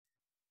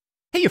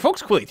Hey you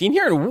folks, Cool18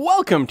 here, and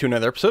welcome to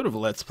another episode of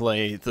Let's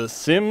Play The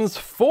Sims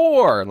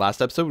 4.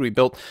 Last episode we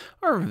built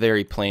our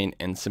very plain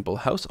and simple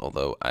house,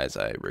 although as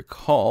I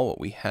recall what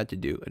we had to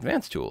do,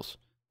 advanced tools,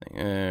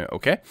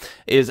 okay,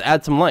 is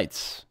add some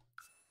lights.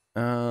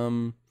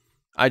 Eyedropper,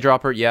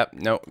 yep,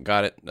 no,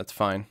 got it, that's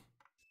fine.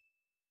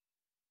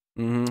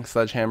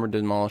 Sledgehammer to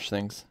demolish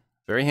things,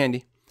 very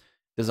handy.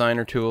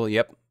 Designer tool,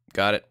 yep,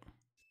 got it.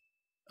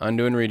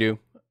 Undo and redo,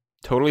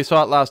 totally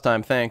saw it last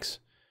time, thanks.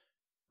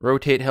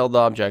 Rotate held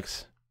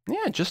objects.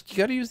 Yeah, just you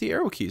gotta use the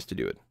arrow keys to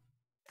do it.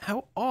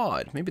 How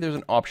odd. Maybe there's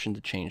an option to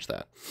change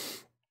that.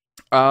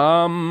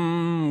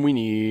 We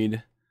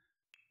need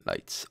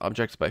lights.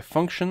 Objects by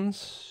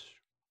functions.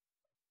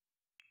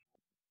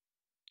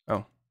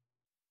 Oh.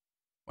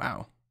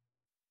 Wow.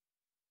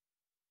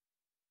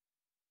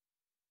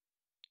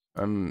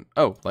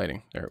 Oh,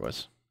 lighting. There it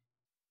was.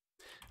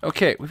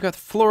 Okay, we've got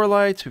floor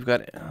lights. We've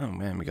got, oh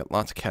man, we got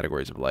lots of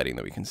categories of lighting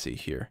that we can see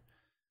here.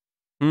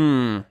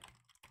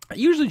 I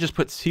usually just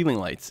put ceiling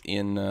lights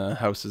in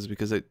houses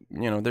because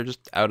they're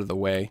just out of the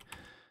way.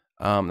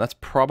 That's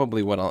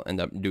probably what I'll end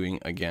up doing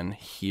again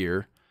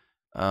here.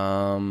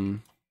 Just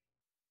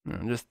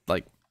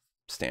like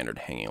standard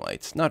hanging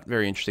lights. Not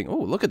very interesting. Oh,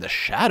 look at the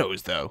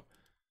shadows though.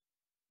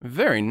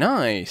 Very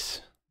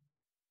nice.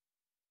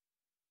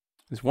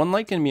 Is one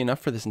light going to be enough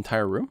for this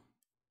entire room?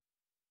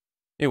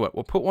 You know what,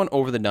 we'll put one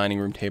over the dining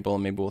room table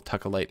and maybe we'll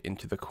tuck a light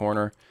into the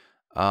corner.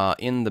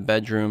 In the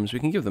bedrooms, we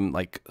can give them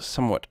like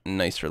somewhat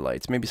nicer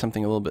lights, maybe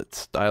something a little bit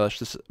stylish.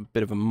 This is a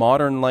bit of a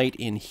modern light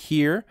in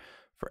here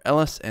for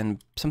Ellis,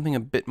 and something a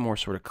bit more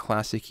sort of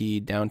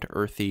classic-y,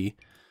 down-to-earthy.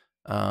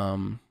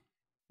 The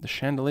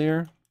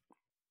chandelier,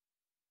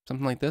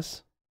 something like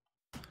this.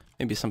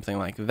 Maybe something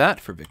like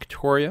that for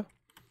Victoria.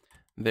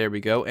 There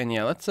we go. And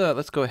yeah,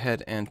 let's go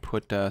ahead and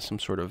put some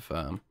sort of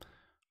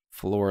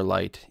floor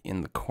light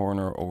in the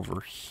corner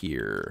over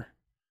here.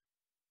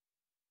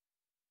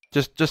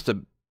 Just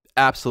a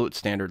absolute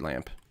standard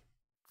lamp.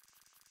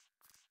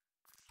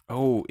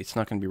 Oh, it's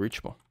not going to be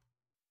reachable.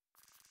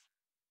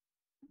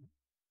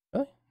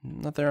 Really?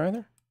 Not there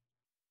either?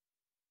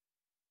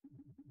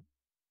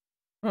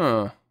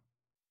 Huh.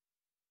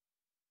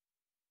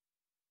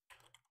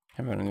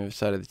 Have it on the other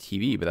side of the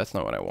TV, but that's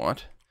not what I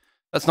want.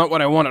 That's not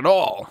what I want at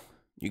all,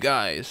 you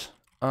guys.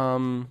 We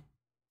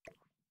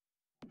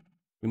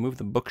move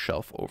the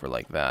bookshelf over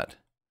like that.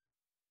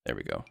 There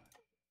we go.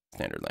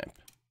 Standard lamp.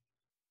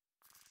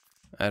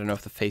 I don't know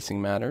if the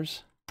facing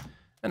matters,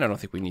 and I don't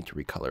think we need to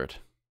recolor it.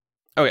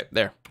 Okay,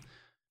 there.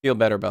 Feel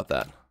better about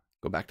that.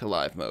 Go back to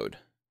live mode.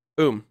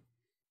 Boom.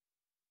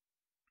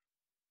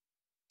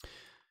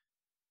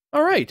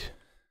 All right.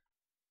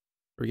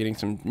 We're getting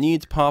some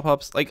needs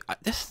pop-ups. Like,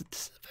 this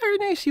is a very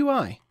nice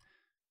UI.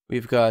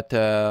 We've got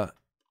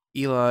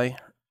Eli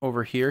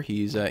over here.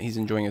 He's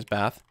enjoying his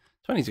bath.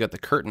 It's funny he's got the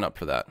curtain up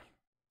for that.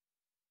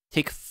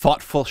 Take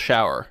thoughtful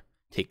shower.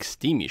 Take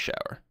steamy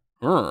shower.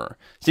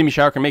 Steamy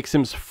shower can make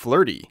Sims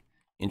flirty.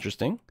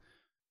 Interesting.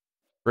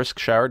 Brisk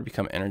shower to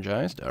become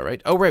energized. All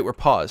right. Oh, right. We're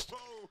paused.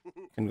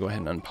 Can go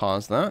ahead and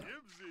unpause that.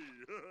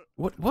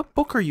 What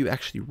book are you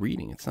actually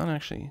reading? It's not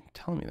actually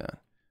telling me that.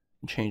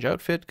 Change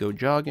outfit. Go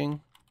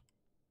jogging.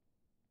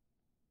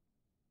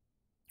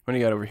 What do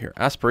you got over here?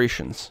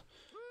 Aspirations.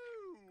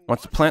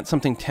 Wants to plant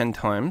something 10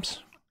 times.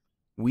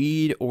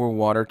 Weed or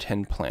water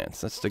 10 plants.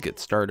 That's to get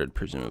started,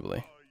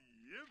 presumably.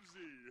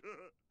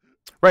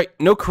 Right,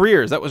 no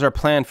careers. That was our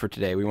plan for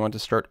today. We want to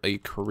start a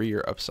career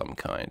of some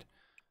kind.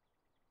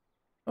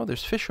 Oh,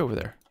 there's fish over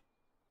there.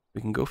 We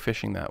can go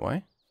fishing that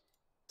way.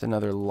 It's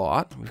another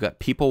lot. We've got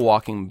people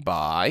walking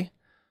by.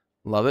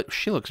 Love it.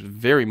 She looks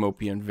very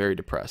mopey and very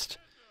depressed.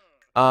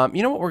 You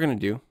know what we're going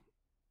to do?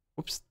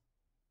 Whoops.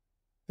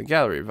 The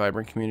gallery.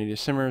 Vibrant community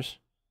simmers.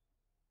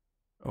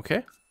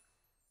 Okay.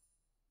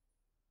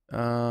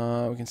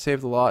 We can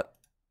save the lot.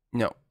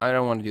 No, I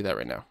don't want to do that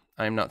right now.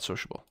 I am not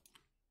sociable.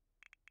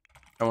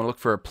 I want to look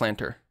for a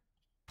planter.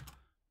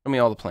 Show me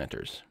all the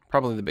planters.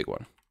 Probably the big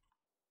one.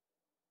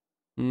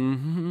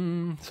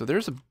 So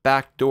there's a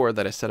back door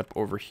that I set up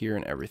over here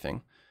and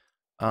everything.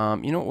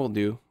 You know what we'll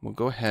do? We'll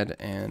go ahead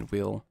and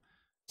we'll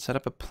set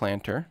up a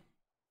planter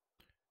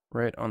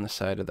right on the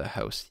side of the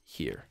house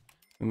here.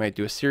 We might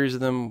do a series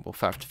of them. We'll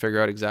have to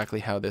figure out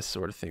exactly how this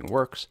sort of thing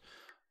works.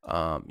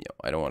 I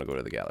don't want to go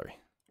to the gallery.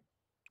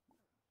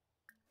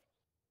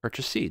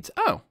 Purchase seeds.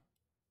 Oh.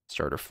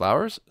 Starter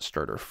flowers,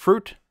 starter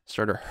fruit,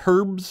 starter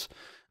herbs,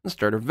 and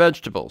starter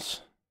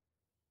vegetables.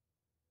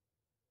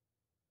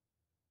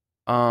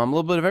 A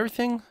little bit of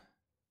everything.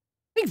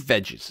 I think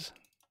veggies.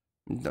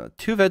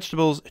 2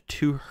 vegetables,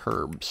 2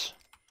 herbs.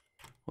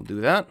 We'll do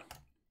that.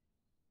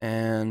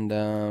 And,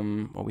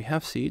 well, we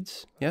have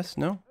seeds. Yes,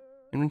 no?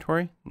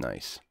 Inventory?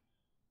 Nice.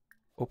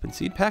 Open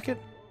seed packet.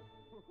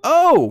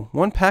 Oh!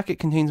 1 packet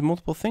contains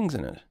multiple things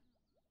in it.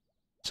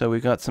 So we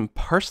got some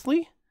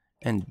parsley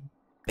and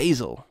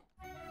basil.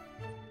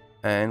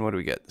 And what do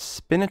we get?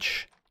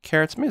 Spinach,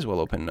 carrots. May as well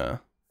open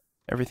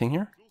everything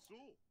here.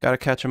 Gotta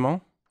catch them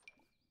all.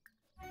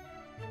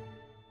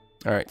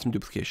 Alright, some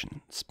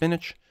duplication.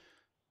 Spinach,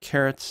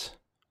 carrots,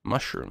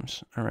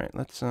 Mushrooms. All right,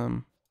 let's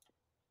drag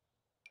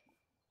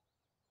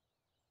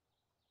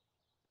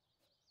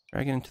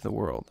it into the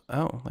world.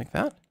 Oh, like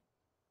that?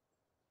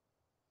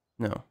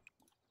 No.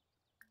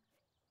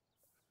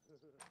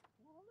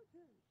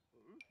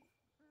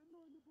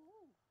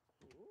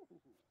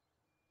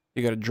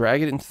 You gotta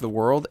drag it into the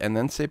world and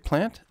then say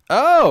plant?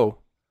 Oh!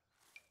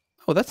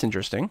 Oh, that's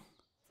interesting.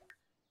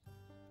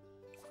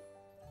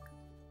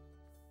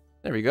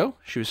 There we go.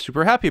 She was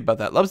super happy about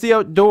that. Loves the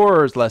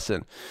outdoors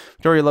lesson.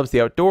 Victoria loves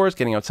the outdoors.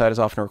 Getting outside is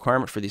often a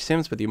requirement for these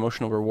Sims, but the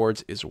emotional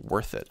rewards is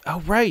worth it.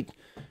 Oh, right.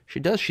 She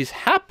does. She's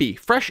happy.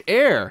 Fresh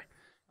air.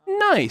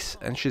 Nice.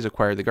 And she's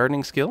acquired the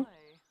gardening skill.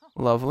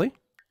 Lovely.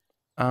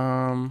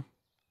 I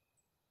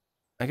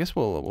guess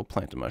we'll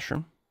plant a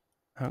mushroom.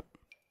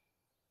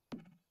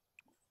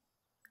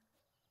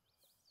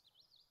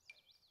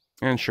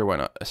 And sure, why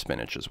not a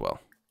spinach as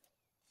well?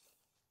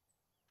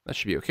 That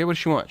should be okay. What does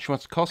she want? She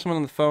wants to call someone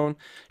on the phone.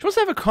 She wants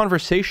to have a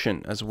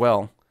conversation as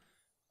well.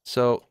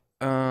 So,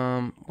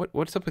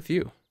 what's up with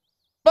you?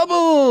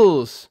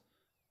 Bubbles!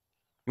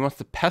 He wants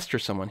to pester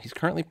someone. He's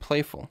currently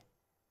playful.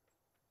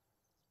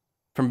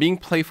 From being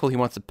playful, he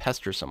wants to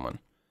pester someone.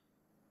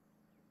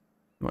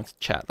 He wants to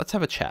chat. Let's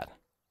have a chat.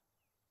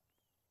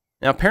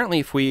 Now, apparently,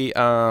 if we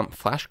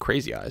flash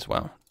crazy eyes,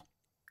 wow.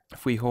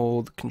 If we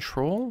hold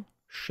Control,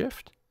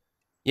 Shift.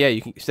 Yeah,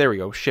 you can. So there we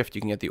go. Shift.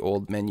 You can get the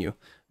old menu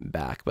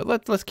back.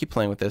 But let's keep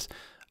playing with this.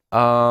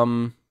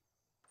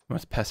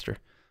 Let's pester.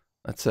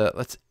 Let's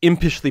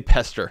impishly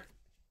pester,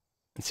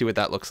 and see what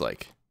that looks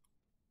like,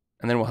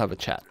 and then we'll have a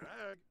chat.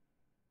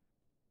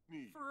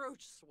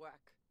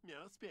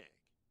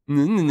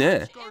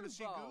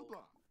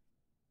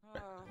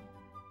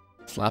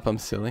 Slap him,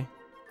 silly.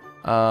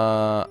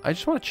 I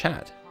just want to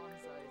chat.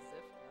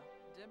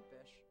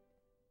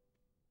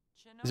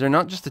 Is there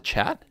not just a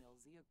chat?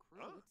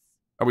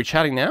 Are we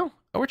chatting now?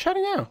 Oh, we're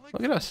chatting now.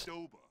 Look at us.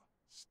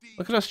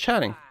 Look at us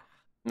chatting.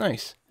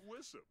 Nice.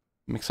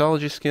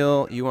 Mixology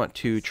skill. You want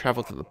to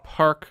travel to the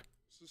park.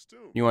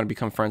 You want to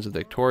become friends with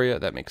Victoria.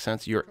 That makes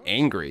sense. You're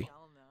angry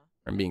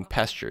from being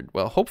pestered.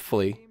 Well,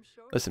 hopefully.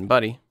 Listen,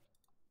 buddy.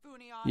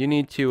 You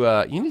need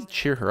to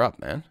cheer her up,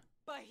 man.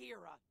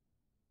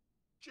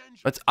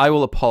 I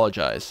will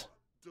apologize.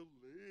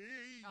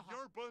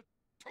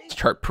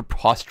 Start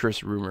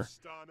preposterous rumor.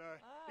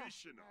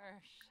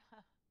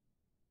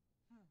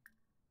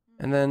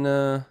 And then,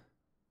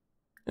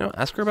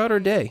 ask her about her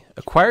day.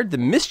 Acquired the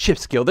mischief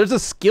skill. There's a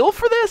skill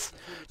for this?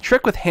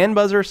 Trick with hand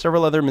buzzer,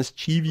 several other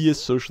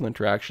mischievous social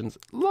interactions.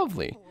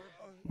 Lovely.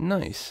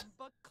 Nice.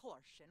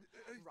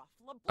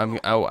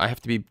 Oh, I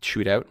have to be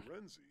chewed out.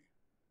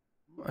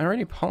 I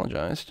already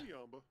apologized. He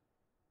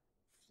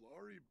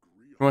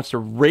wants to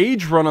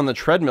rage run on the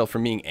treadmill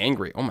from being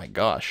angry. Oh my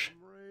gosh.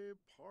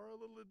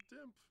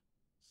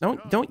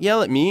 Don't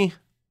yell at me.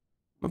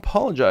 I'm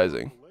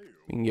apologizing.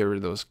 You can get rid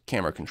of those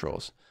camera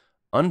controls.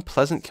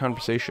 Unpleasant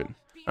conversation.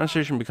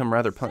 Conversation become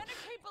rather pleasant.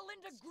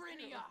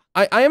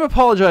 I am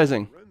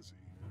apologizing.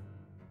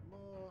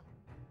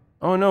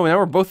 Oh no, now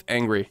we're both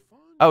angry.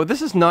 Oh,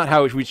 this is not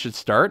how we should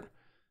start.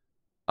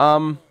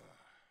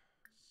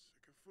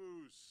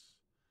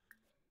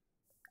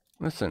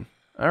 Listen,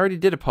 I already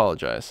did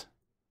apologize.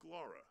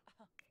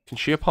 Can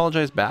she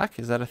apologize back?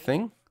 Is that a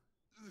thing?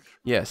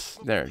 Yes,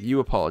 there, you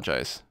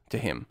apologize to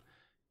him.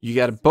 You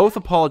gotta both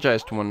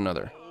apologize to one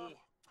another.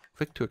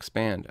 Click to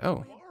expand.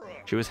 Oh.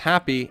 She was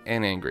happy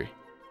and angry.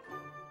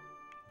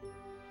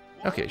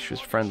 Okay, she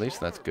was friendly, so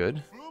that's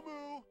good.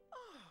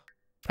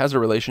 How's her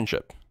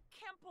relationship?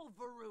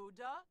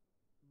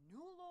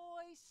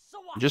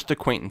 Just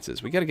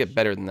acquaintances. We gotta get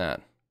better than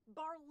that.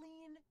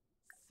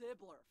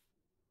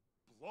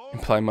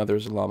 Imply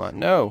mother's a llama.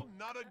 No.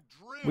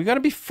 We gotta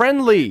be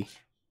friendly.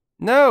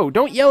 No,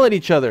 don't yell at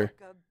each other.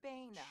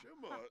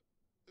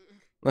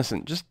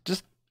 Listen, just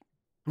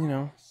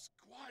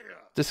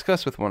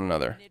discuss with one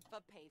another.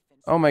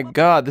 Oh my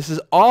god, this is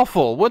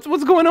awful. What's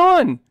going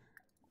on?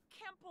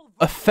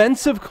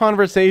 Offensive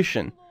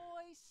conversation.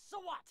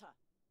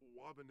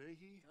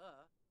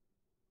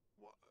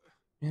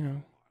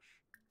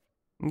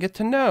 Get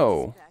to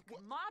know.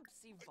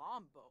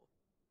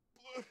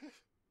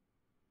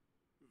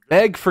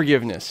 Beg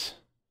forgiveness.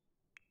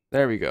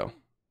 There we go.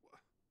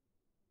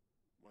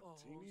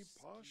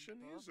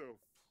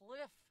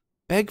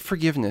 Beg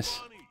forgiveness.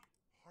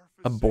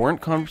 Abhorrent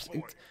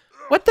conversation.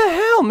 What the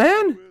hell,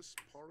 man?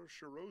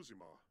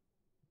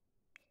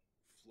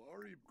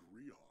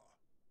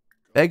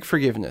 Beg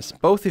forgiveness.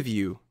 Both of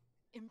you.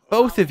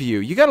 Both of you.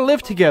 You gotta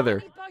live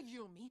together.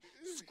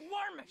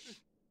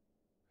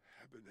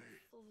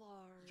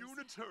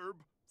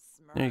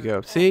 There you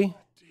go. See?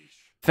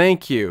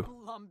 Thank you.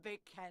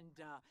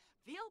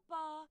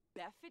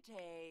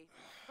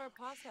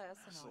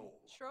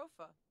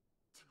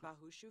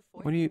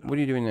 What are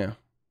you doing now?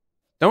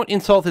 Don't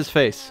insult his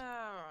face.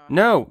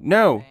 No,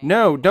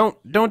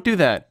 don't do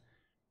that.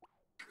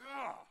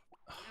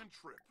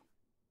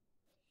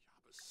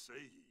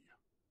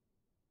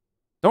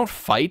 Don't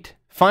fight.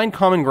 Find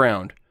common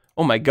ground.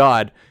 Oh my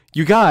god.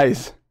 You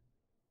guys.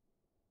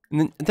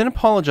 And then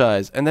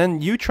apologize. And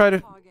then you try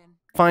to...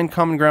 find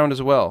common ground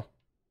as well.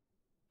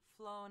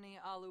 Floni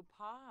alu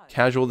pie.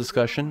 Casual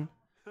discussion.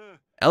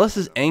 Ellis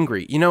is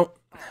angry. You know,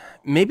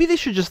 maybe they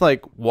should just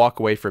like walk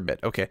away for a bit.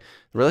 Okay,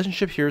 the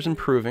relationship here is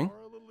improving.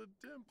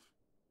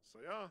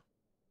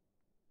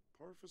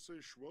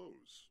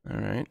 All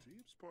right.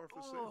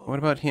 What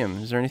about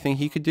him? Is there anything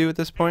he could do at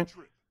this point?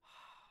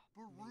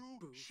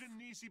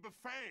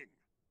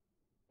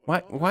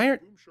 Why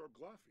aren't...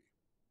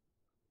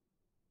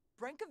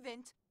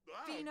 Brenkavint,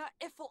 Fina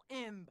Iffel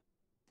Imb.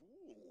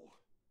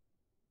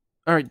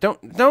 All right,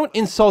 don't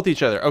insult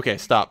each other. Okay,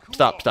 stop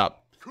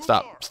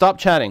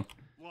chatting.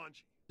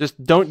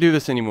 Just don't do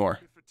this anymore.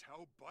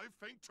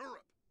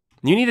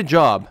 You need a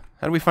job.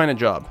 How do we find a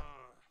job?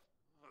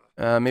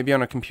 Maybe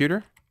on a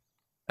computer?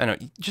 I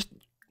don't know. Just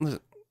listen.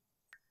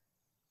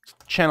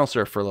 Channel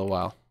surf for a little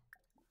while.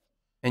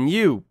 And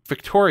you,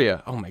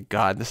 Victoria. Oh my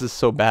God, this is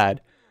so bad.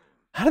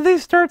 How did they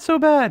start so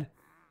bad?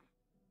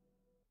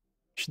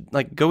 Should,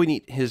 like, go and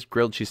eat his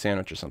grilled cheese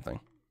sandwich or something.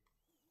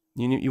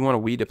 You want to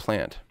weed a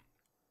plant.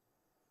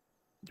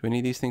 Do any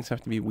of these things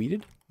have to be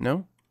weeded?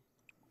 No?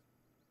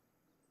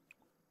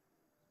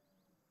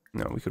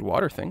 No, we could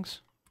water things.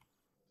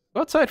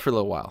 Go outside for a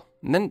little while.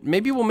 And then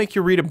maybe we'll make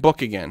you read a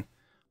book again.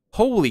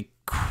 Holy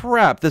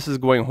crap, this is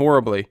going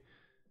horribly.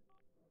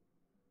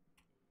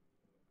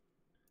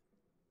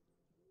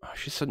 Oh,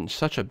 she's in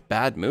such a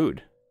bad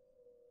mood.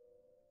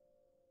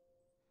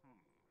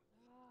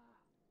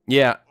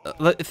 Yeah,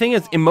 the thing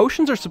is,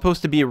 emotions are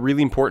supposed to be a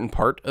really important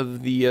part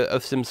of the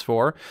of Sims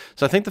 4.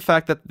 So I think the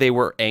fact that they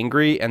were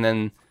angry and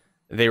then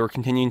they were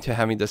continuing to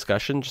having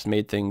discussion just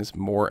made things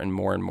more and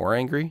more and more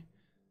angry.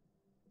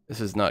 This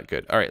is not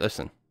good. All right,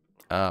 listen.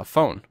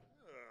 Phone.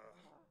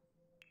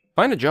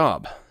 Find a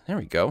job. There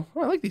we go.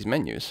 Oh, I like these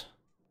menus.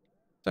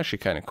 It's actually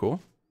kind of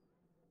cool.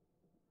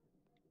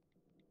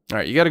 All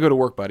right, you got to go to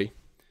work, buddy.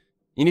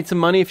 You need some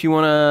money if you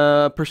want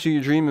to pursue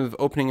your dream of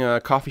opening a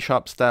coffee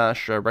shop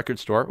stash record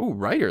store. Ooh,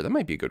 writer. That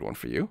might be a good one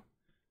for you.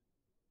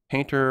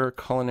 Painter,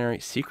 culinary,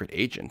 secret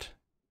agent.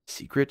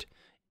 Secret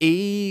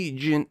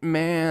agent,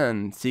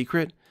 man.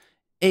 Secret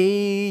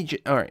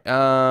agent. All right.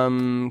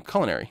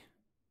 Culinary.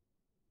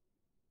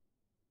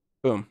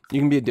 Boom. You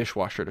can be a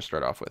dishwasher to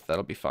start off with.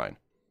 That'll be fine.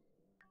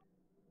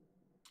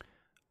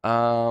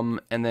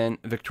 And then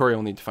Victoria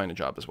will need to find a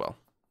job as well.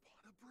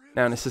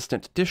 Now an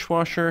assistant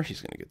dishwasher.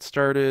 She's going to get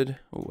started.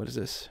 Ooh, what is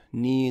this?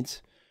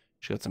 Needs.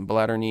 She got some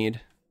bladder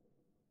need.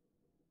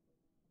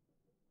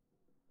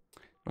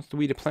 Wants to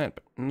weed a plant,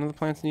 but none of the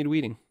plants need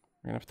weeding.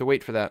 We're going to have to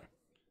wait for that.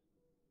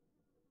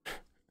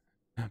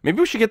 Maybe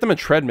we should get them a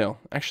treadmill.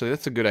 Actually,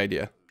 that's a good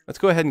idea. Let's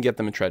go ahead and get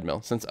them a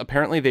treadmill, since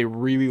apparently they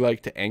really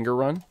like to anger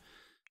run.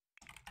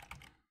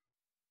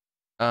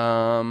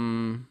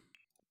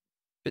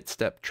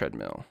 Bitstep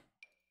treadmill.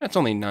 That's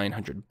only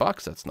 900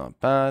 bucks. That's not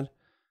bad.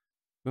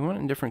 We want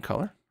it in different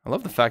color. I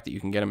love the fact that you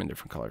can get them in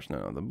different colors.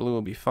 No, the blue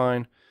will be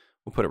fine.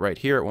 We'll put it right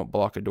here. It won't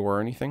block a door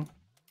or anything.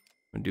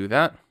 We'll do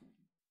that.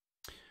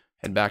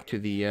 Head back to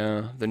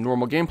the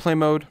normal gameplay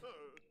mode.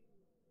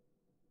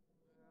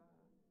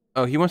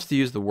 Oh, he wants to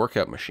use the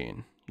workout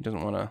machine. He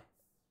doesn't want to...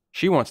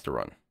 She wants to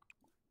run.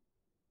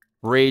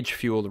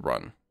 Rage-fueled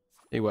run.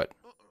 Hey, what?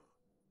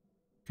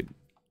 Could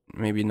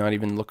maybe not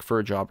even look for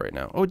a job right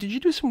now. Oh, did you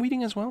do some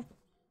weeding as well?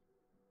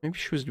 Maybe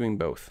she was doing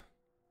both.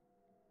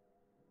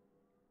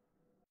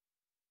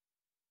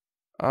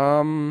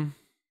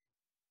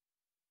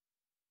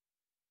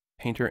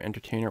 Painter,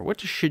 entertainer.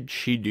 What should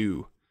she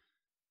do?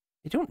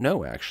 I don't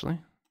know, actually.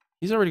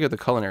 He's already got the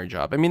culinary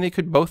job. I mean, they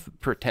could both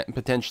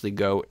potentially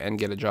go and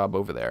get a job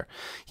over there.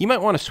 He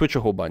might want to switch a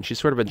whole bunch. He's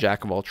sort of a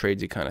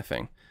jack-of-all-tradesy kind of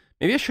thing.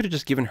 Maybe I should have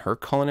just given her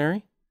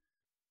culinary.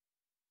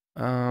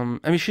 I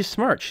mean, she's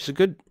smart.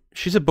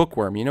 She's a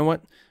bookworm. You know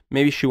what?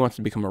 Maybe she wants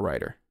to become a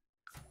writer.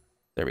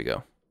 There we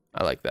go.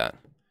 I like that.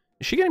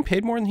 Is she getting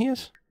paid more than he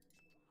is?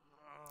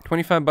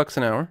 25 bucks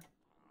an hour.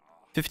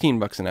 15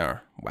 bucks an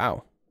hour.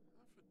 Wow.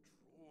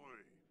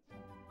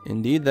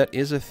 Indeed, that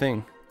is a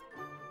thing.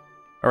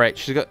 Alright,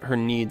 she's got her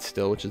needs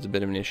still, which is a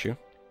bit of an issue.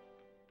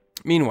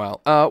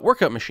 Meanwhile,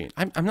 workout machine.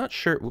 I'm not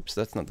sure. Oops,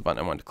 that's not the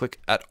button I wanted to click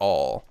at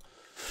all.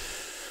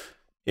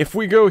 If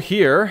we go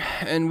here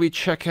and we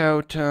check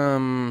out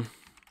workout.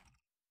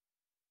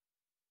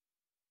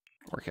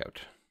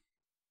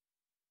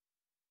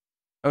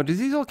 Oh, do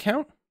these all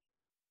count?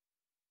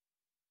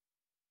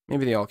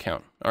 Maybe they all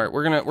count. All right,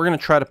 we're gonna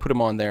try to put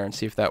them on there and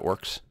see if that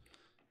works.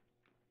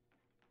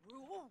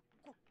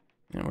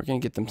 And we're gonna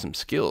get them some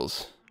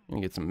skills. We're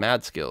gonna get some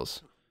mad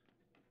skills.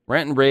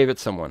 Rant and rave at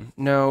someone.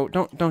 No,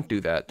 don't do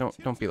that.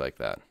 Don't be like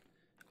that.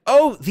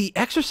 Oh, the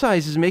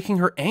exercise is making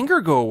her anger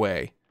go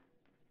away.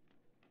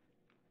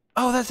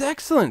 Oh, that's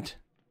excellent.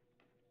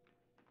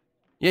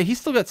 Yeah,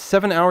 he's still got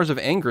 7 hours of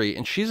angry,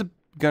 and she's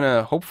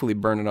gonna hopefully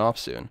burn it off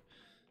soon.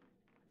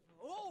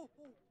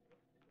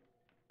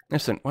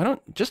 Listen, why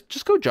don't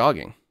just go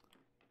jogging?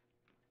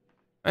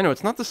 I know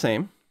it's not the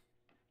same.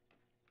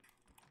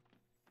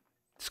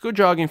 Just go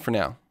jogging for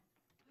now.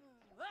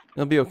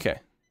 It'll be okay.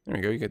 There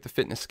we go. You get the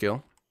fitness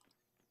skill.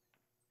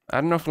 I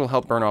don't know if it'll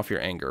help burn off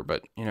your anger,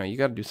 but you know, you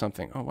got to do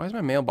something. Oh, why is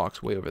my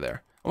mailbox way over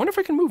there? I wonder if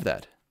I can move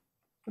that.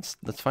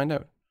 Let's find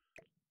out.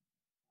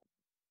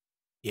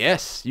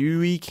 Yes,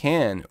 we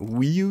can.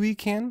 We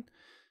can.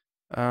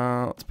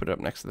 Let's put it up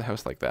next to the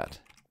house like that.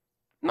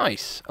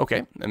 Nice.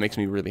 Okay, that makes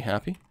me really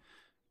happy.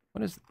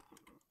 What is...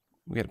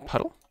 We got a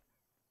puddle?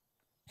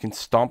 You can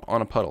stomp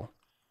on a puddle.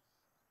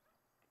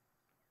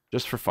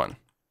 Just for fun.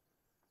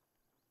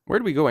 Where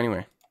did we go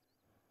anyway?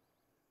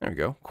 There we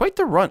go. Quite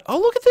the run. Oh,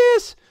 look at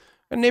this!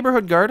 A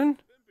neighborhood garden.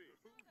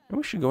 Maybe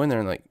we should go in there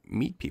and, like,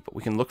 meet people.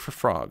 We can look for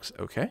frogs.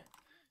 Okay.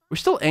 We're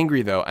still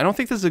angry, though. I don't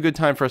think this is a good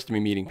time for us to be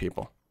meeting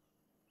people.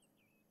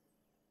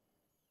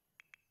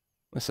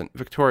 Listen,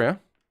 Victoria.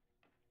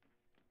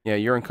 Yeah,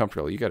 you're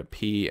uncomfortable. You gotta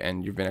pee,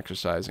 and you've been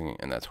exercising,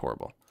 and that's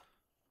horrible.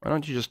 Why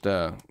don't you just,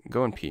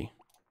 go and pee?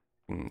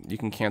 You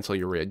can cancel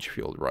your Rage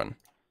Fueled run.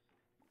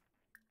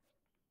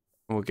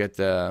 We'll get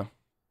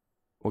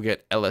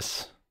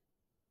Ellis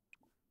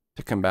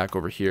to come back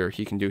over here.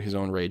 He can do his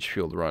own Rage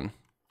Fueled run.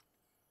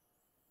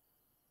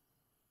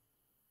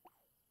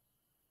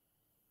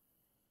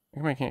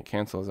 How come I can't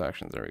cancel his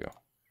actions? There we go.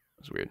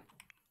 That's weird.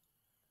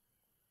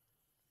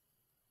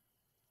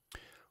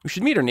 We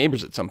should meet our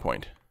neighbors at some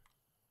point.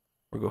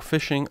 Or go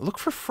fishing. Look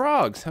for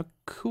frogs. How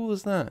cool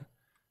is that?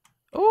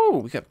 Oh,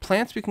 we got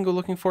plants we can go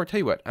looking for. Tell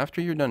you what,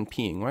 after you're done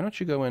peeing, why don't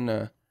you go and,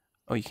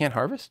 oh, you can't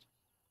harvest?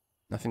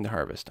 Nothing to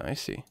harvest. I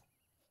see.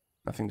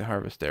 Nothing to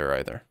harvest there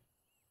either.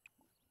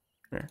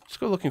 Here, let's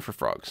go looking for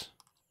frogs.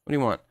 What do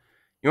you want?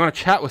 You want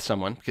to chat with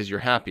someone because you're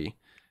happy.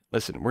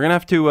 Listen, we're gonna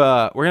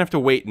have to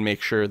wait and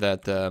make sure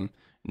that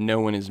no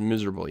one is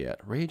miserable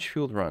yet. Rage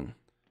Fueled run.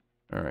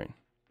 All right.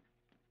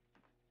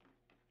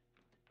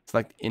 It's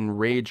like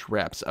enraged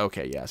reps.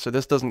 Okay, yeah. So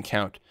this doesn't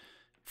count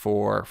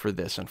for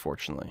this,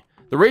 unfortunately.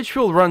 The Rage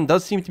Fueled run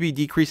does seem to be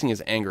decreasing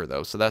his anger,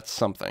 though, so that's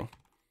something.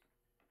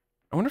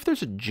 I wonder if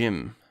there's a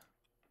gym.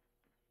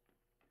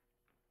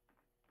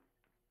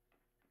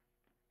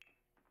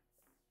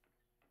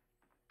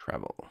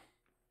 Travel.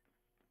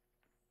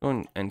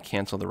 Go and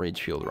cancel the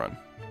Rage Fueled run.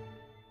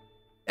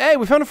 Hey,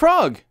 we found a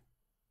frog!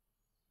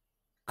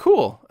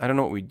 Cool. I don't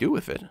know what we do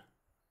with it.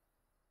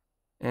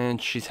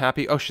 And she's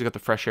happy. Oh, she's got the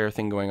fresh air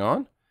thing going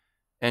on.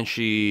 And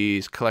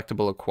she's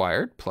collectible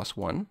acquired,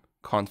 +1.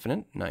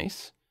 Confident,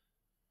 nice.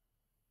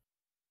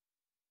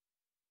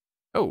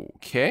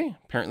 Okay,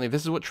 apparently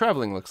this is what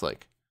traveling looks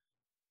like.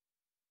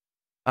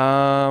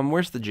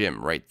 Where's the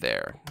gym? Right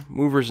there.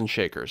 Movers and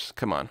shakers,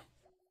 come on.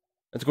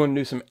 Let's go and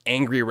do some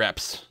angry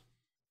reps.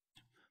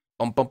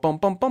 Bum bum bum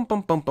bum bum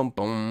bum bum bum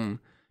bum.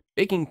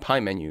 Baking pie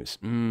menus.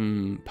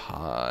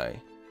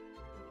 Pie.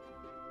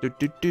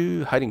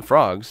 Hiding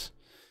frogs.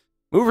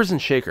 Movers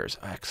and shakers.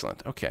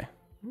 Excellent. Okay.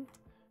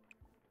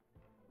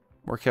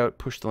 Workout,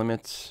 push the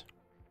limits.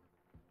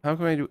 How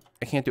can I do...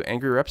 I can't do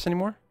angry reps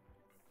anymore?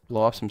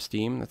 Blow off some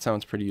steam. That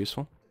sounds pretty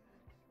useful.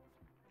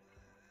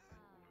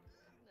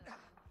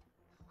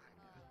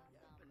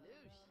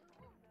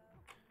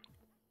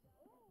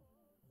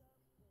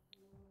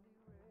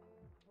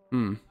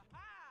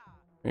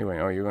 Anyway,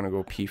 oh, you're gonna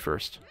go pee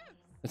first.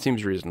 That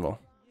seems reasonable.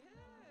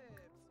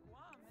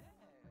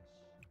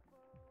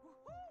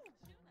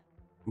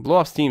 Blow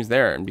off steam's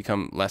there and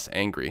become less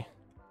angry.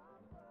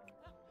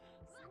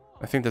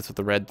 I think that's what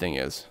the red thing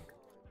is.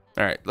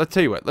 Alright, let's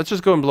tell you what. Let's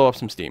just go and blow up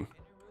some steam.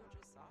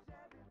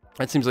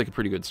 That seems like a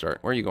pretty good start.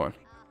 Where are you going?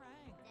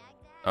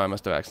 Oh, I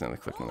must have accidentally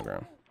clicked on the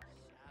ground.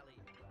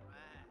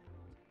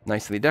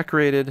 Nicely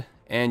decorated.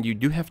 And you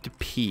do have to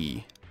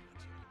pee.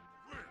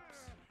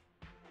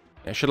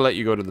 I should have let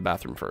you go to the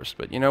bathroom first,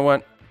 but you know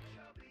what?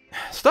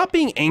 Stop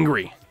being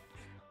angry.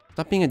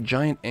 Stop being a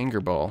giant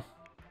anger ball.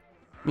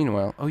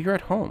 Meanwhile, oh, you're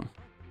at home.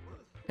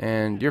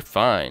 And you're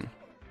fine.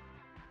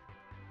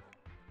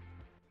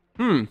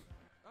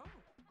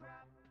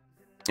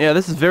 Yeah,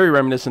 this is very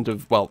reminiscent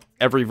of, well,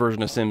 every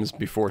version of Sims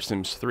before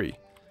Sims 3.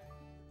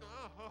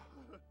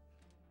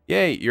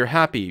 Yay, you're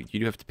happy. You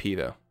do have to pee,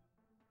 though.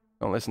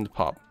 Don't listen to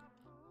Pop.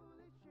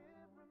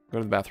 Go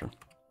to the bathroom.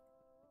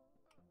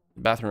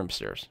 The bathroom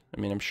upstairs. I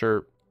mean, I'm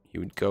sure he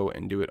would go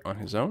and do it on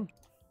his own.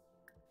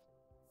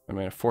 I'm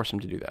going to force him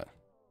to do that.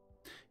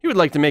 He would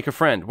like to make a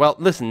friend. Well,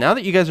 listen, now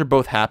that you guys are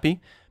both happy,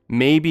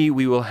 maybe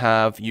we will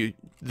have you,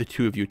 the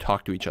two of you,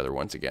 talk to each other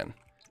once again.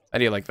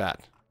 Idea like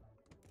that.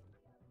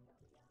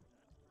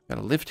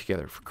 Gotta live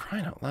together, for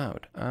crying out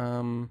loud.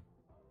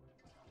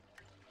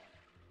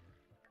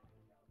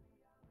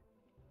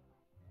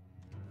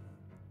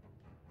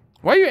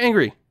 Why are you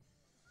angry?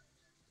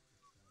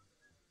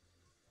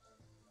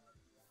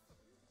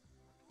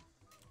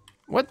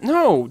 What?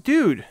 No,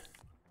 dude. What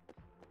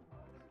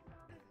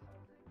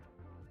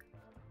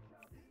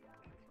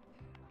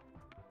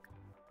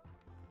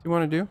do you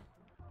want to do?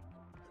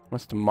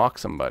 Wants to mock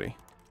somebody.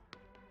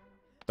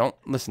 Don't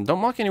listen, don't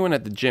mock anyone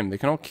at the gym. They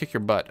can all kick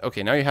your butt.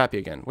 Okay, now you're happy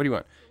again. What do you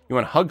want? You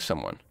want to hug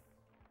someone?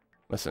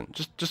 Listen,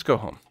 just go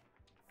home.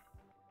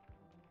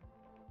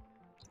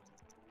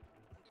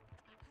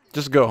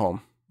 Just go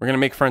home. We're going to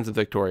make friends with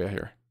Victoria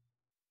here.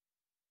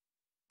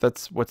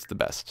 That's what's the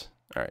best.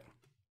 All right.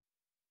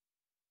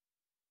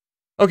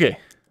 Okay,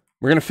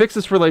 we're going to fix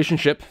this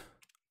relationship.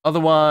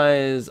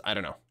 Otherwise, I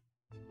don't know.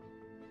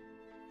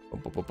 Boom,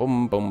 boom,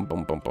 boom, boom,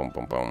 boom, boom, boom,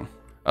 boom, boom.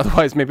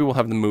 Otherwise, maybe we'll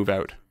have them move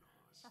out.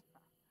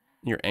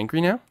 You're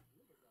angry now?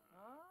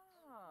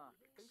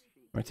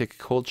 I'm gonna take a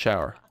cold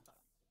shower.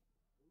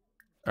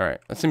 Alright,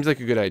 that seems like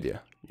a good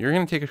idea. You're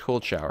gonna take a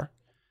cold shower.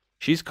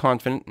 She's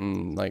confident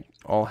and, like,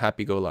 all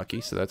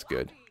happy-go-lucky, so that's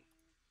good.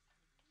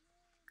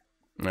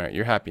 Alright,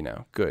 you're happy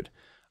now. Good.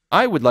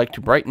 I would like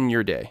to brighten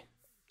your day.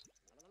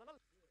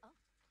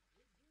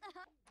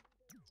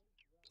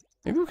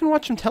 Maybe we can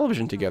watch some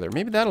television together.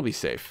 Maybe that'll be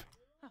safe.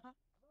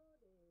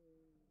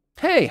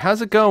 Hey,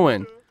 how's it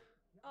going?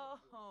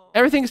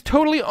 Everything's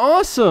totally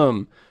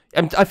awesome!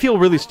 I feel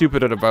really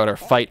stupid about our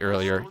fight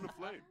earlier.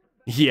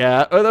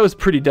 Yeah, oh, that was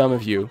pretty dumb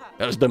of you.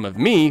 That was dumb of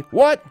me.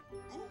 What?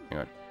 Hang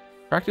on.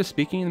 Practice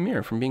speaking in the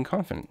mirror from being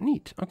confident.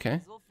 Neat.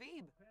 Okay.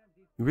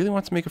 You really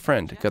want to make a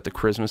friend. Got the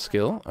charisma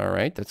skill. All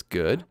right, that's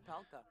good.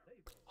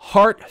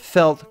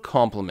 Heartfelt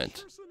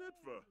compliment.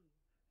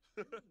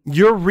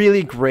 You're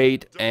really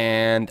great,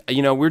 and,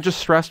 you know, we're just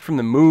stressed from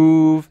the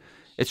move.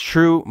 It's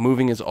true,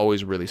 moving is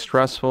always really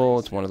stressful.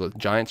 It's one of the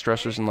giant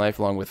stressors in life,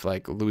 along with,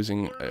 like,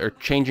 losing or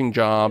changing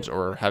jobs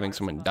or having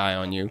someone die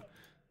on you.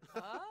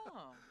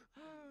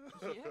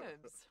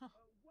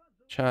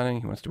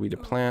 Chatting, he wants to weed a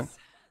plant.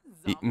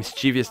 The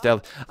mischievous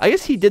devil. I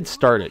guess he did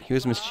start it. He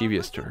was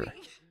mischievous to her.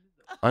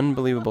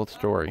 Unbelievable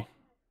story.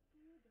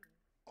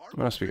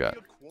 What else we got?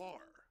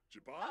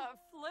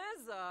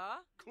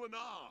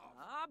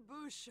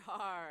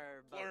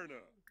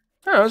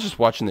 Oh, I was just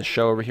watching this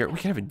show over here. We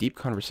can have a deep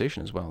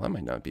conversation as well. That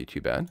might not be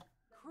too bad.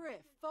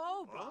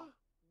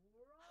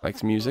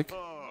 Likes music.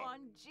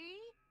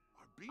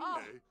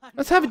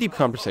 Let's have a deep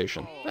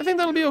conversation. I think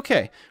that'll be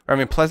okay. We're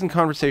having a pleasant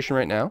conversation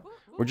right now.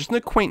 We're just an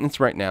acquaintance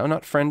right now,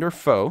 not friend or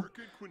foe.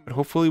 But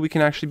hopefully we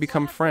can actually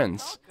become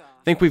friends.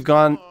 I think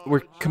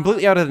we're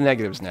completely out of the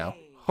negatives now.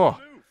 Huh.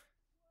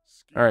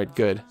 Alright,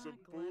 good.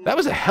 That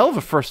was a hell of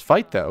a first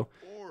fight, though.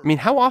 I mean,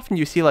 how often do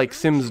you see, like,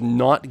 Sims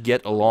not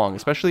get along?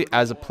 Especially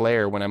as a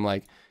player when I'm,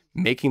 like,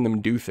 making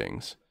them do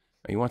things.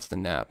 Oh, he wants to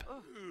nap.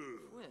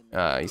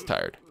 He's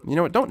tired. You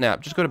know what? Don't nap.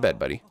 Just go to bed,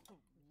 buddy.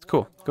 It's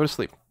cool. Go to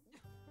sleep.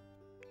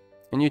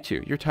 And you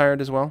too. You're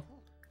tired as well?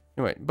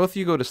 Anyway, both of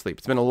you go to sleep.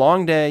 It's been a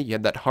long day. You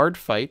had that hard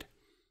fight.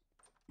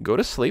 Go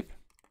to sleep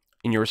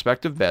in your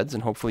respective beds,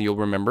 and hopefully you'll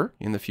remember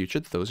in the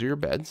future that those are your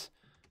beds.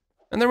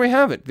 And there we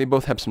have it. They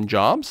both have some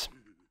jobs.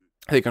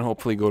 They can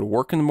hopefully go to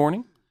work in the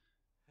morning.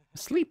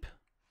 Sleep.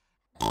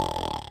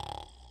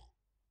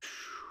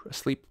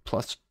 Sleep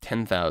plus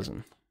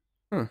 10,000.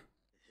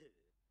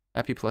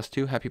 Happy plus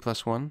 2, happy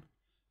plus 1.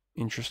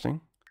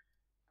 Interesting.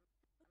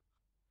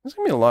 There's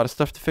going to be a lot of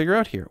stuff to figure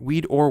out here.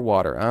 Weed or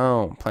water.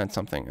 Oh, plant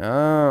something.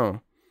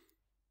 Oh.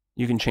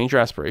 You can change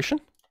your aspiration?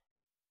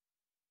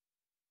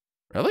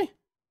 Really?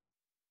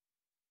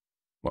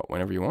 What,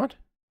 whenever you want?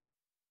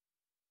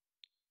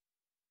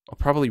 Well,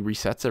 probably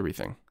resets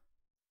everything.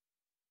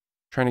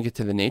 Trying to get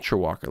to the nature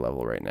walker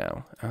level right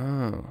now.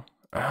 Oh.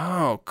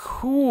 Oh,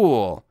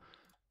 cool.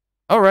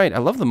 All right, I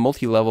love the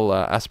multi-level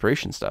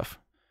aspiration stuff.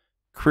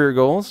 Career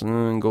goals,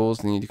 and goals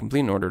they need to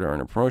complete in order to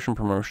earn a promotion.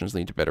 Promotions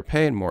lead to better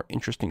pay and more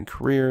interesting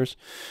careers.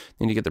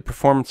 They need to get their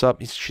performance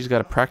up. She's got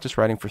to practice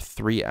writing for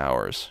 3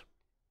 hours.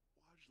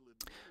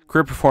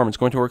 Career performance,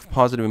 going to work with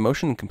positive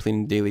emotion and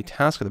completing daily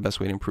tasks are the best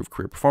way to improve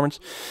career performance.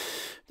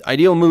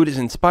 Ideal mood is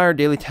inspired.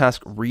 Daily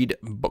task, read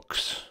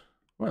books.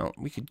 Well,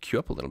 we could queue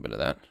up a little bit of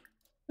that.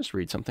 Just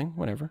read something,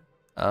 whatever.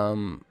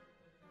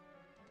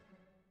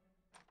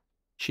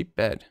 Cheap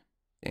bed.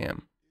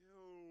 Damn.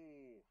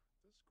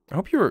 I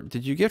hope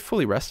did you get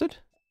fully rested?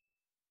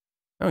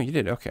 Oh, you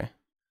did, okay.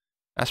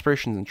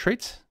 Aspirations and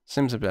traits.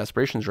 Sims have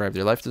aspirations drive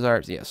their life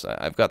desires. Yes,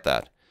 I've got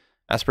that.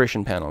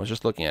 Aspiration panel, I was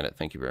just looking at it.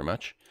 Thank you very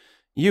much.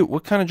 You,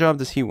 what kind of job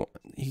does he want?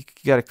 He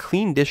got to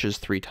clean dishes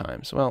 3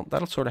 times. Well,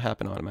 that'll sort of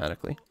happen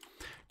automatically.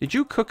 Did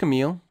you cook a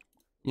meal?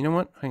 You know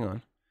what? Hang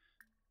on.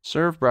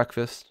 Serve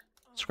breakfast.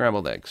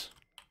 Scrambled eggs.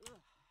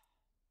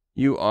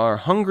 You are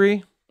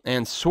hungry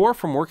and sore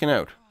from working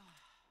out.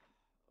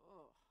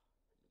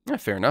 Yeah,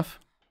 fair enough.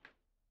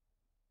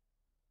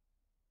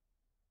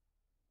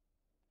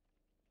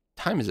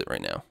 Time is it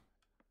right now?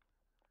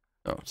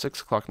 Oh, 6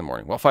 o'clock in the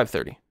morning. Well,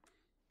 5:30.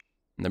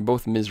 And they're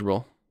both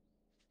miserable.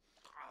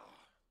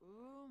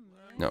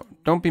 No,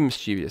 don't be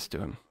mischievous to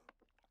him.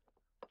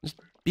 Just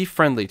be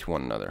friendly to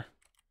one another.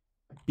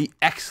 Be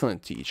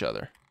excellent to each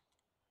other.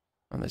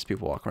 Unless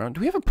people walk around.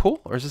 Do we have a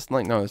pool? Or is this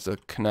like, no, it's a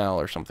canal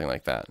or something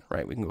like that,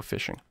 right? We can go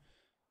fishing.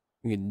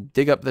 We can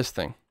dig up this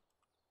thing.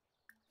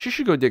 She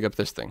should go dig up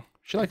this thing.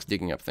 She likes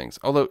digging up things.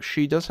 Although,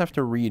 she does have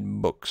to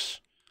read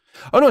books.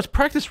 Oh, no, it's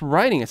practice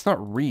writing. It's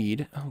not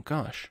read. Oh,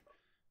 gosh.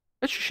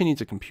 I bet she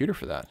needs a computer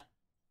for that.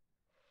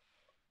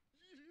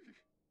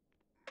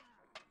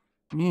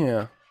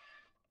 Yeah.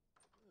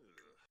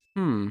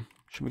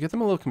 Should we get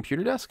them a little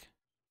computer desk?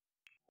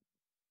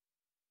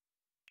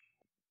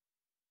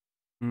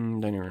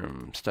 Dining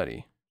room,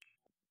 study.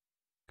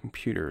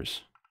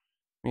 Computers.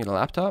 We need a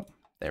laptop?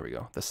 There we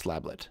go. The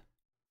slablet.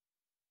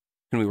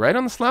 Can we write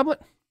on the slablet?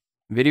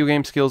 Video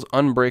game skills,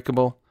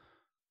 unbreakable.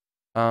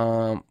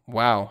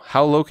 Wow.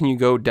 How low can you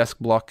go, desk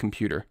block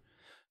computer?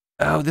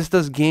 Oh, this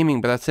does gaming,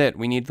 but that's it.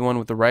 We need the one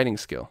with the writing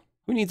skill.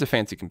 Who needs a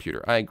fancy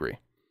computer? I agree.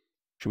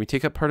 Should we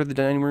take up part of the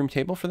dining room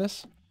table for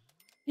this?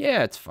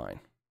 Yeah, it's fine.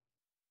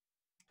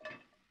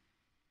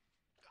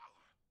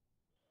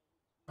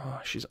 Oh,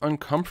 she's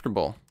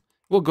uncomfortable.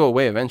 We'll go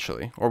away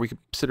eventually, or we could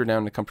sit her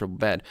down in a comfortable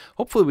bed.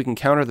 Hopefully we can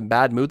counter the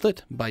bad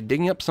moodlet by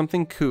digging up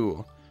something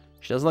cool.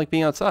 She does like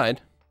being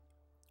outside.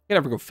 We can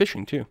have her go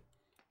fishing too.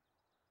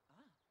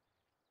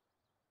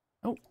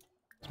 Oh,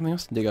 something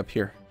else to dig up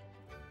here.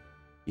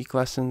 Geek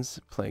lessons,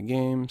 play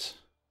games.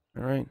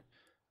 Alright.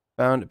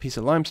 Found a piece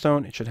of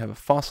limestone. It should have a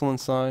fossil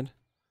inside.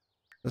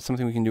 That's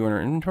something we can do in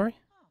our inventory.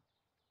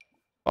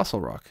 Fossil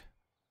rock.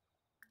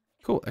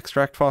 Cool.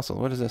 Extract fossil.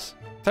 What is this?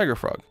 Tiger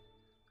frog.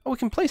 Oh, we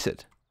can place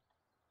it.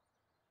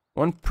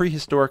 One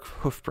prehistoric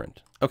hoofprint.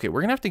 Okay,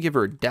 we're going to have to give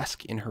her a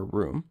desk in her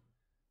room.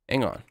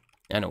 Hang on.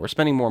 I know, we're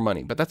spending more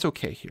money, but that's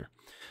okay here.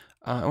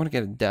 I want to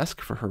get a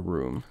desk for her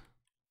room.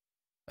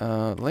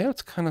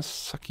 Layout's kind of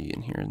sucky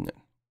in here, isn't it?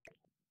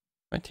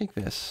 If I take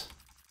this,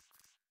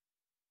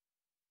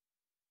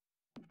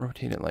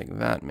 rotate it like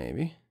that,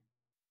 maybe.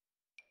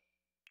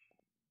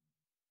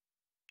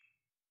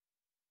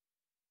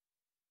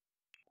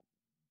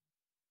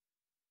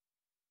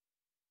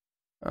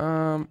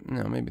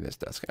 No, maybe this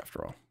desk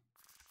after all.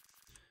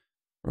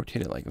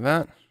 Rotate it like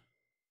that.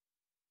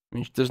 I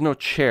mean, there's no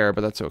chair,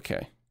 but that's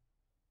okay.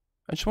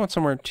 I just want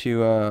somewhere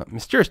to,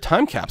 mysterious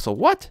time capsule,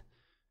 what?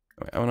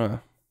 Wait, I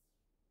wanna...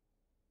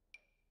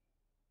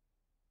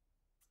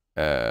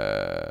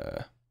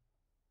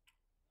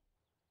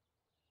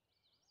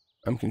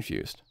 I'm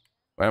confused.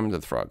 What happened to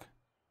the frog?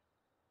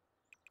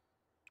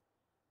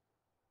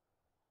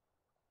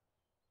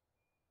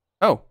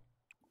 Oh.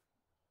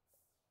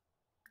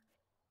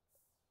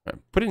 Right,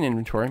 put it in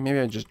inventory. Maybe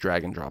I just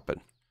drag and drop it.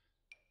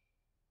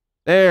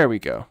 There we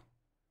go.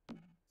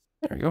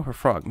 There we go, her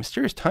frog.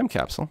 Mysterious time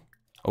capsule.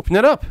 Open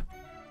it up.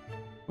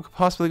 What could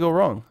possibly go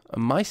wrong? A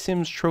My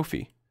Sims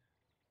trophy.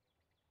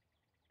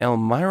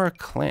 Elmira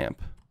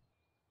clamp.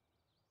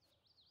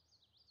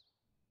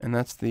 And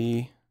that's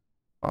the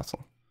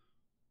fossil.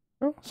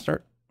 Oh,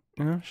 start.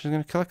 You know, she's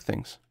going to collect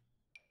things.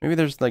 Maybe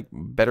there's like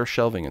better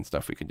shelving and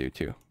stuff we could do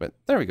too. But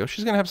there we go.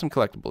 She's going to have some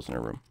collectibles in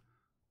her room.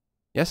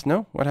 Yes?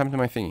 No? What happened to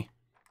my thingy?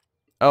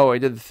 Oh, I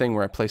did the thing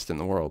where I placed it in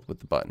the world with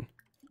the button.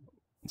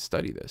 And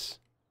study this.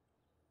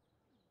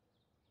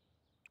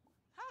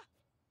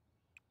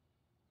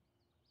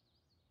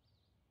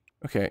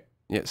 Okay.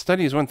 Yeah,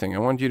 study is one thing. I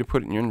wanted you to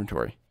put it in your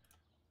inventory.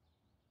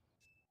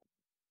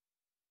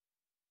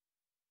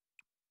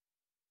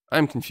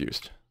 I'm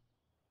confused.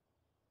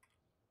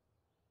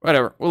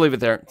 Whatever. We'll leave it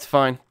there. It's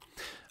fine.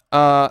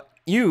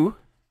 You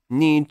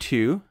need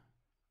to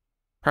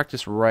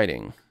practice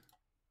writing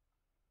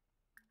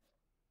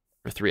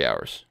for 3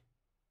 hours.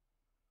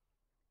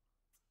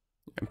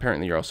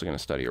 Apparently, you're also going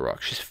to study a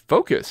rock. She's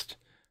focused.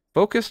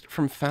 Focused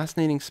from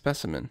fascinating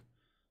specimen.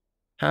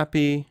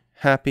 Happy.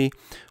 Happy.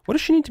 What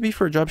does she need to be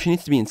for a job? She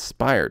needs to be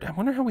inspired. I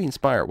wonder how we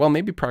inspire. Well,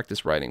 maybe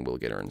practice writing will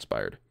get her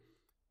inspired.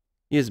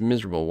 He is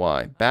miserable.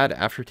 Why? Bad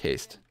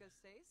aftertaste.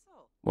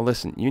 Well,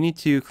 listen, you need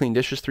to clean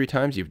dishes 3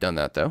 times. You've done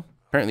that, though.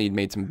 Apparently, you'd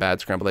made some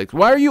bad scrambled eggs.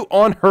 Why are you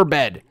on her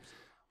bed?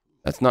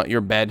 That's not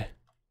your bed.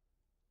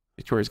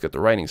 Victoria's got the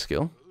writing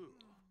skill.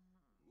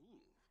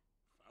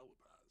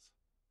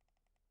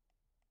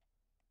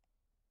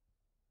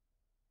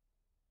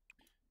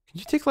 Can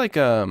you take, like,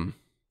 I was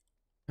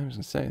going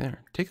to say,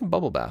 there. Take a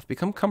bubble bath.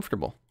 Become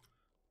comfortable.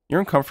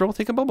 You're uncomfortable?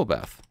 Take a bubble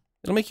bath.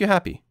 It'll make you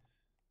happy.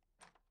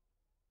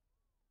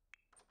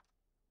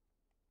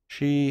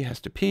 She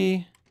has to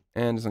pee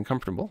and is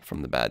uncomfortable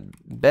from the bad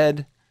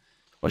bed.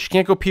 Well, she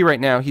can't go pee right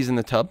now. He's in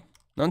the tub.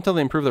 Not until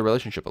they improve their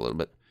relationship a little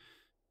bit.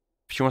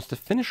 If she wants to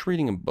finish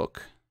reading a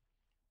book.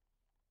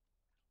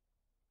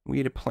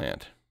 Weed a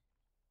plant.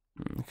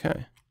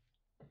 Okay.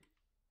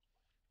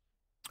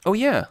 Oh,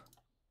 yeah.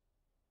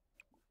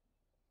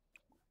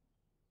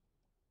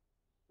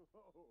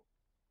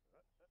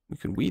 We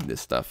could weed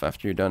this stuff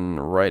after you're done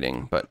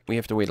writing, but we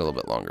have to wait a little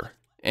bit longer.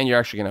 And you're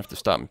actually going to have to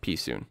stop and pee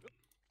soon.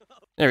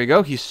 There we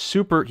go.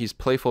 He's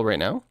playful right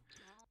now.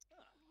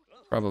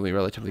 Probably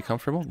relatively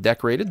comfortable.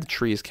 Decorated. The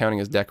tree is counting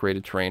as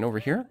decorated terrain over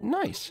here.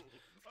 Nice.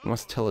 He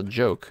wants to tell a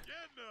joke.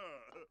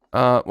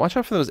 Watch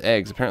out for those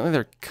eggs. Apparently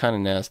they're kind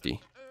of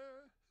nasty.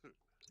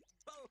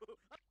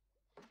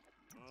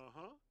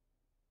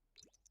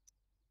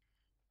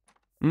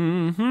 What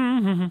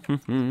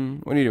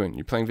are you doing?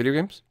 You playing video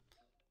games?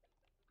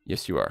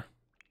 Yes, you are.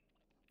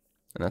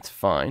 And that's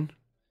fine.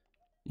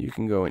 You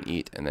can go and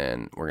eat, and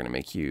then we're going to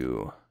make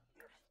you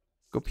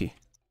go pee.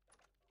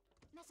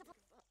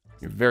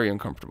 You're very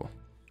uncomfortable.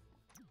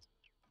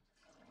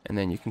 And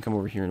then you can come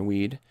over here and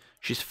weed.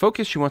 She's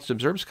focused. She wants to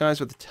observe skies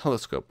with a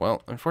telescope.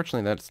 Well,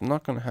 unfortunately, that's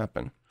not going to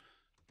happen.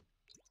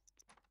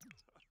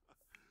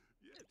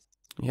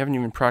 You haven't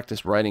even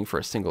practiced writing for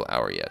a single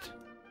hour yet.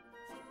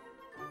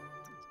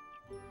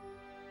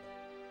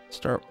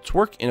 Start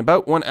work in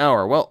about 1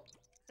 hour. Well,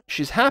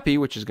 she's happy,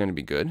 which is going to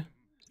be good.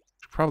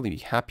 She'll probably be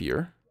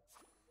happier.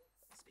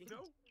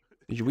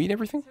 Did you weed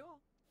everything?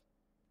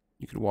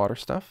 You could water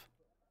stuff.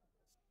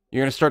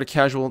 You're going to start a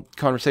casual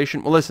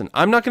conversation? Well, listen,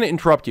 I'm not going to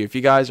interrupt you if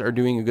you guys are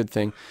doing a good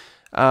thing.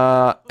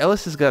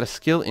 Ellis has got a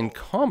skill in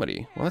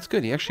comedy. Well, that's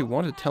good. He actually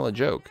wanted to tell a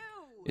joke.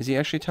 Is he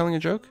actually telling a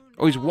joke?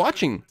 Oh, he's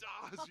watching.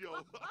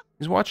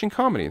 He's watching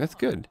comedy. That's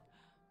good.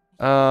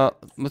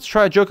 Let's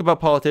try a joke about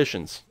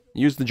politicians.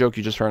 Use the joke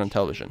you just heard on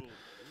television.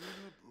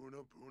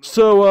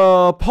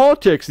 So,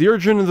 politics, the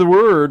origin of the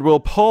word, well,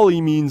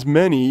 poly means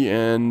many,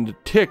 and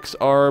ticks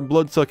are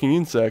blood-sucking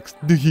insects.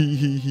 There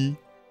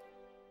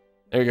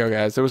you go,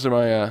 guys. Those are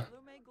my,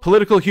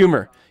 political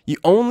humor. You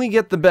only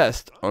get the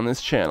best on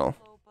this channel.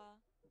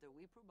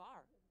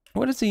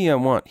 What does he,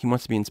 want? He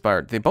wants to be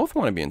inspired. They both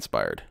want to be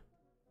inspired.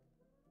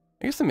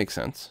 I guess that makes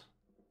sense.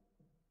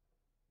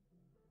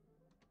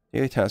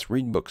 Daily task,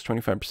 read books,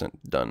 25%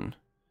 done.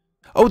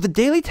 Oh, the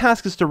daily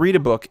task is to read a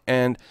book,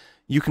 and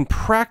you can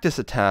practice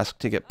a task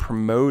to get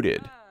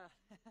promoted.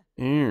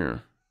 Yeah.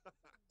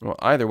 Well,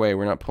 either way,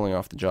 we're not pulling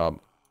off the job.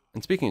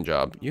 And speaking of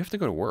job, you have to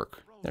go to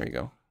work. There you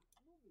go.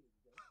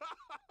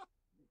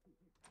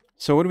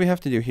 So what do we have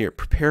to do here?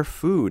 Prepare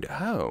food.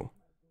 Oh.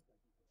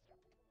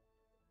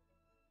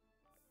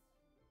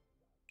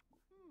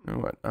 You know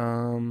what?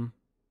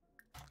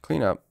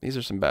 Clean up. These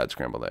are some bad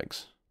scrambled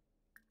eggs.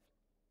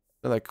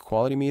 They're like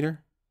quality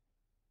meter?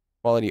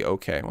 Quality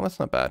okay. Well, that's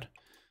not bad.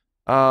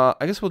 I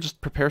guess we'll just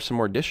prepare some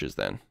more dishes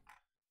then.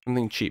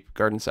 Something cheap.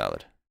 Garden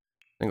salad.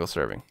 Single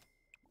serving.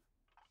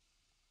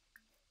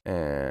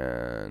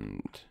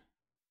 And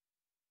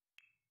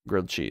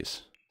grilled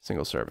cheese.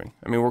 Single serving.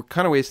 I mean, we're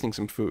kind of wasting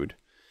some food.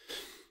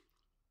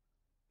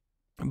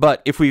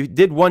 But if we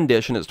did one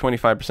dish and it's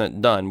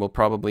 25% done, we'll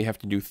probably have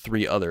to do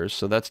 3 others.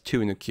 So that's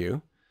 2 in the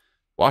queue.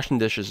 Washing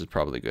dishes is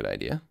probably a good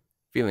idea.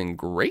 Feeling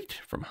great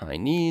from high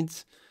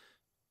needs.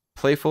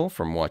 Playful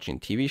from watching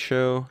TV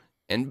show.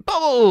 And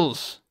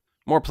bubbles!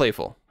 More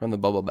playful from the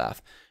bubble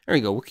bath. There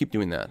you go. We'll keep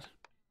doing that.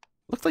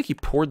 Looks like he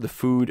poured the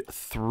food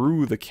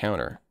through the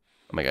counter.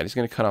 Oh my god, he's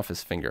going to cut off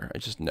his finger. I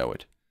just know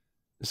it.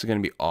 This is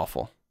going to be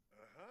awful.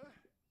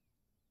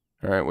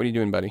 Alright, what are you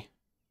doing, buddy?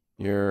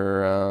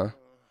 You're,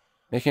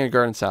 making a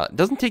garden salad. It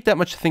doesn't take that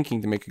much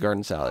thinking to make a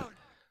garden salad.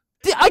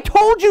 I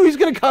told you he's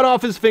going to cut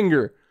off his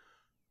finger!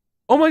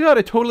 Oh my god,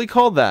 I totally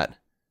called that.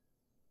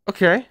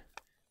 Okay.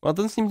 Well, it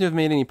doesn't seem to have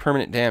made any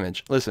permanent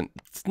damage. Listen,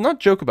 let's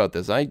not joke about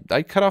this. I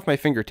cut off my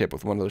fingertip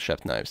with one of those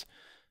chef knives.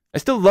 I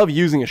still love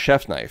using a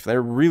chef knife.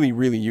 They're really,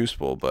 really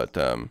useful, but,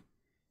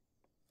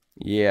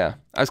 yeah.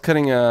 I was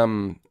cutting,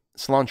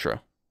 cilantro.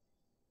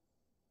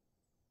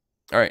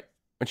 Alright,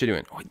 what you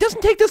doing? Oh, it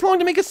doesn't take this long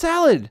to make a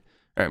salad!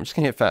 Alright, I'm just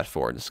gonna hit fast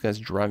forward. This guy's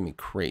driving me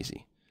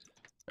crazy.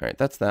 Alright,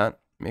 that's that.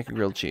 Make a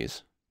grilled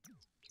cheese.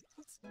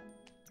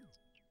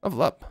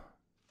 Level up.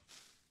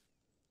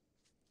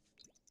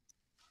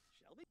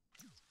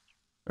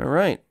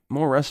 Alright,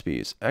 more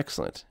recipes.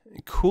 Excellent.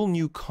 A cool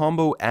new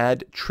combo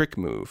add trick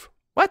move.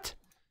 What?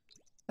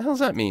 The hell does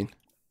that mean?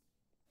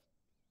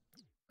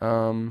 What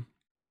are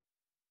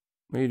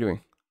you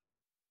doing?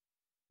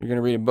 You're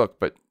gonna read a book,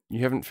 but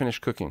you haven't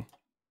finished cooking.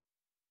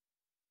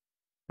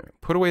 Right,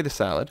 put away the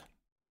salad.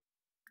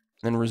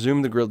 Then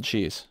resume the grilled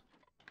cheese.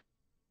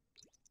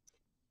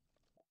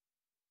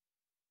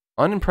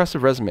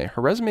 Unimpressive resume.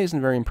 Her resume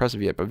isn't very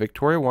impressive yet, but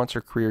Victoria wants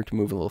her career to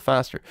move a little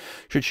faster.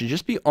 Should she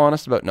just be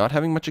honest about not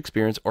having much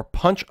experience, or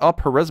punch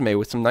up her resume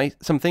with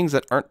some things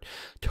that aren't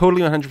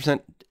totally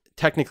 100%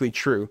 technically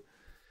true?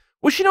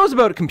 Well, she knows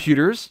about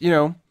computers, you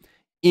know,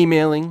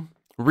 emailing,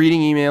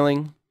 reading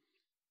emailing,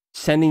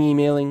 sending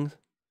emailing,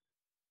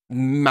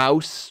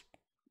 mouse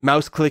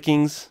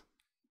clickings.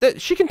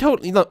 That she can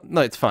totally,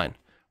 no, it's fine.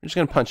 We're just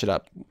gonna punch it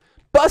up.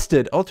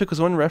 Busted! All it took was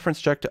one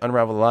reference check to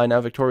unravel the lie. Now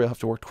Victoria will have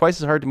to work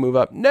twice as hard to move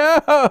up.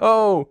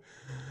 No!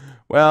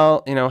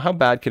 Well, you know, how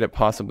bad could it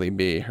possibly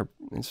be?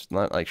 It's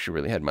not like she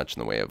really had much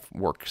in the way of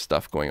work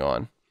stuff going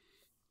on.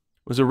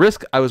 It was a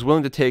risk I was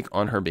willing to take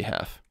on her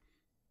behalf.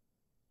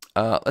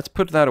 Let's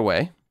put that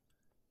away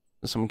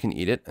so someone can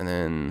eat it. And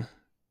then,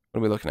 what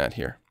are we looking at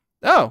here?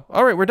 Oh,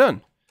 all right, we're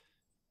done.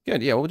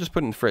 Good, yeah, we'll just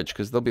put it in the fridge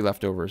because there'll be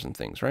leftovers and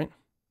things, right?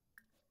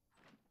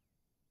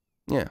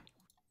 Yeah.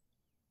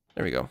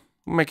 There we go.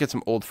 We might get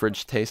some old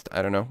fridge taste.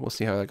 I don't know. We'll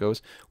see how that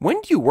goes.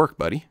 When do you work,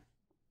 buddy?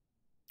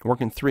 I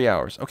work in 3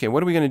 hours. Okay,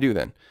 what are we going to do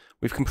then?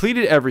 We've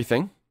completed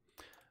everything.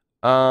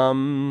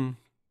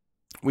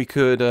 We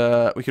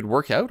could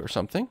work out or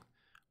something,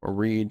 or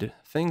read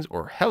things,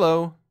 or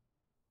hello.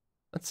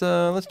 Let's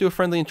do a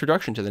friendly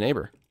introduction to the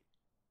neighbor.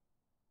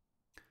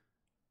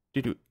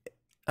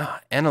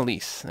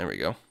 Annalise. There we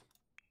go.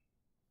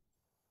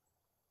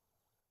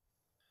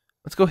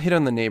 Let's go hit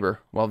on the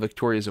neighbor while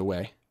Victoria's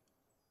away.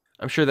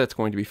 I'm sure that's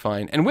going to be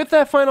fine. And with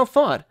that final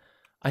thought,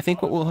 I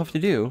think what we'll have to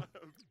do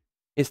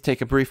is take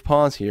a brief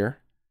pause here,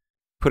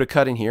 put a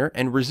cut in here,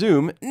 and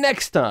resume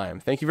next time.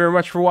 Thank you very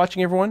much for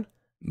watching, everyone.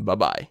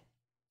 Bye-bye.